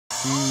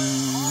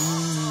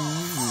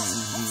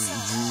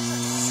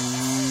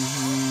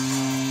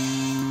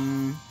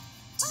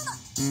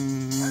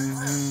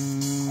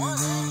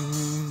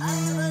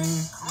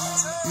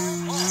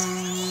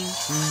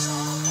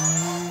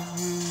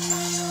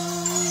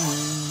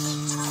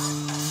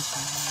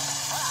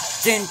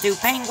Gentoo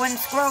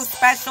penguins grow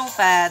special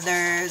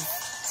feathers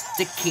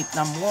to keep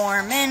them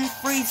warm in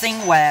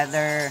freezing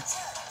weather.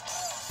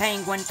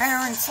 Penguin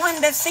parents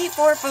swim to sea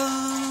for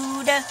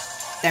food,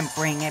 then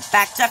bring it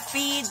back to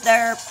feed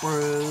their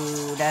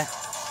brood.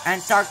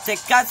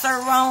 Antarctica's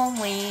their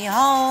only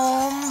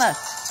home.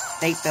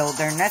 They build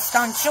their nest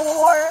on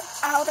shore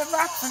out of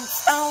rocks and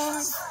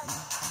stones.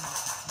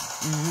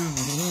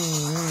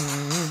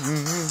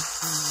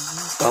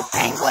 Go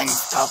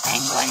penguins, go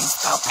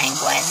penguins, go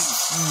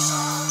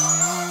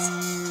penguins.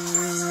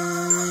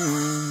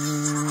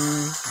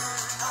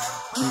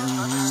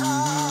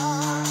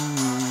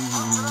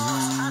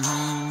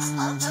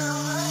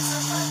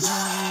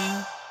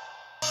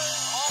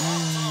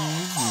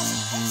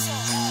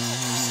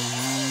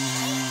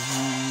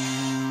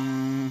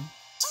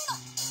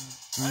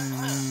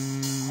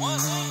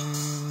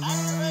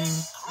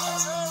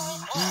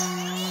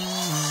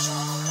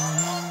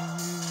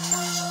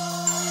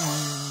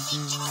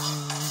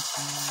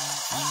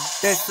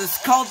 This is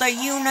called a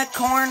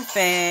unicorn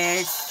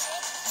fish.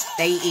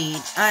 They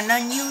eat an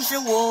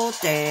unusual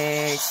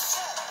dish.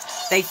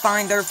 They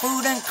find their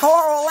food in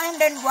coral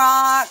and in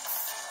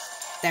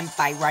rocks, then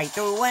bite right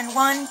through in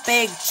one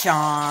big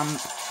chomp.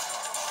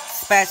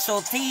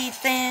 Special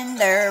teeth in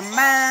their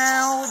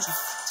mouths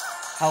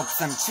helps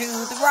them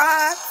chew the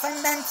rocks,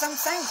 and then some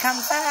sand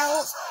comes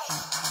out.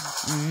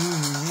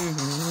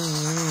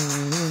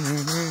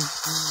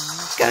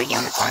 Go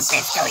unicorn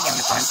fish, go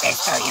unicorn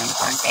fish, go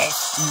unicorn fish.